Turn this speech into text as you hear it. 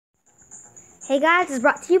Hey guys, it's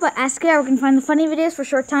brought to you by A.S.K, where we can find the funny videos for a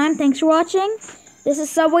short time. Thanks for watching. This is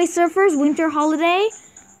Subway Surfers Winter Holiday.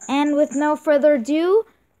 And with no further ado,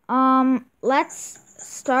 let's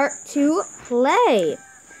start to play.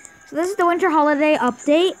 So this is the Winter Holiday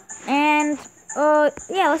update. And,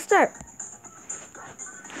 yeah, let's start.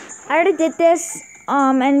 I already did this,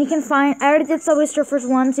 and you can find, I already did Subway Surfers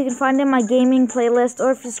 1, so you can find it in my gaming playlist,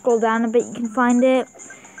 or if you scroll down a bit, you can find it.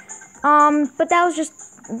 But that was just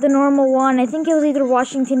the normal one. I think it was either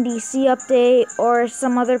Washington, D.C. update or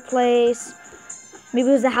some other place. Maybe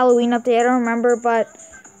it was the Halloween update, I don't remember, but,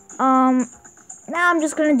 now I'm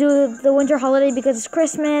just gonna do the winter holiday because it's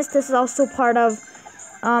Christmas. This is also part of,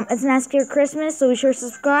 it's an A.S.K Christmas, so be sure to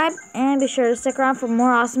subscribe, and be sure to stick around for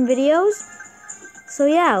more awesome videos. So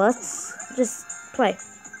yeah, let's just play.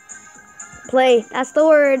 Play, that's the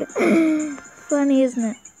word. Funny,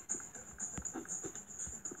 isn't it?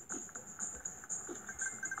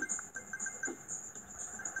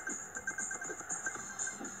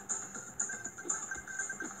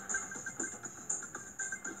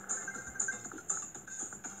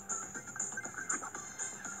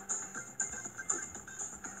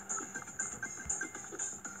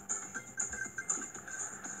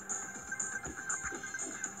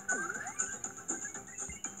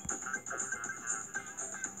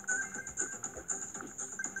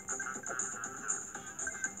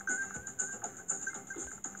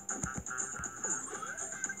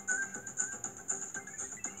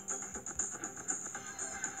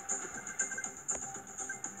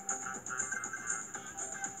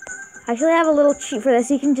 I actually have a little cheat for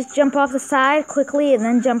this. You can just jump off the side quickly and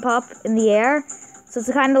then jump up in the air. So it's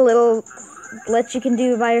a kind of little glitch you can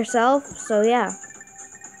do by yourself. So yeah.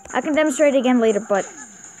 I can demonstrate it again later, but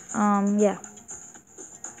yeah.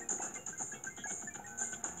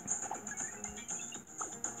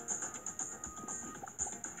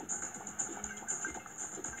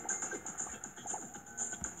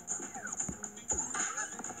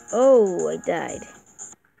 Oh, I died.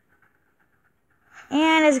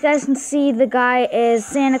 And as you guys can see, the guy is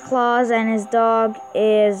Santa Claus and his dog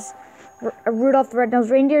is Rudolph the Red-Nosed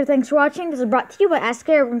Reindeer. Thanks for watching. This is brought to you by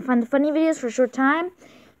A.S.K, where we can find the funny videos for a short time.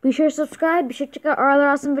 Be sure to subscribe. Be sure to check out our other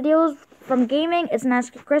awesome videos from gaming, It's an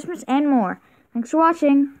A.S.K Christmas, and more. Thanks for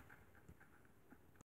watching.